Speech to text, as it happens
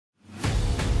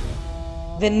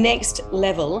the next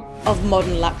level of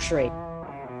modern luxury.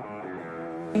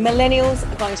 Millennials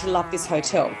are going to love this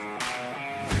hotel.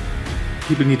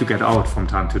 People need to get out from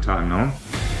time to time, no?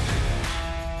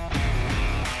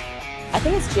 I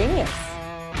think it's genius.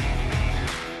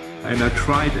 And I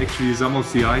tried actually some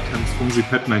of the items from the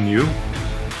pet menu.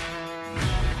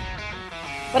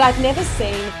 But I've never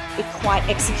seen it quite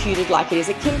executed like it is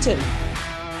at Kimpton.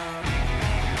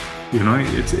 You know,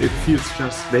 it feels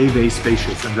just very, very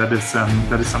spacious, and that is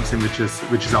something which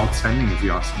is outstanding, if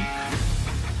you ask me.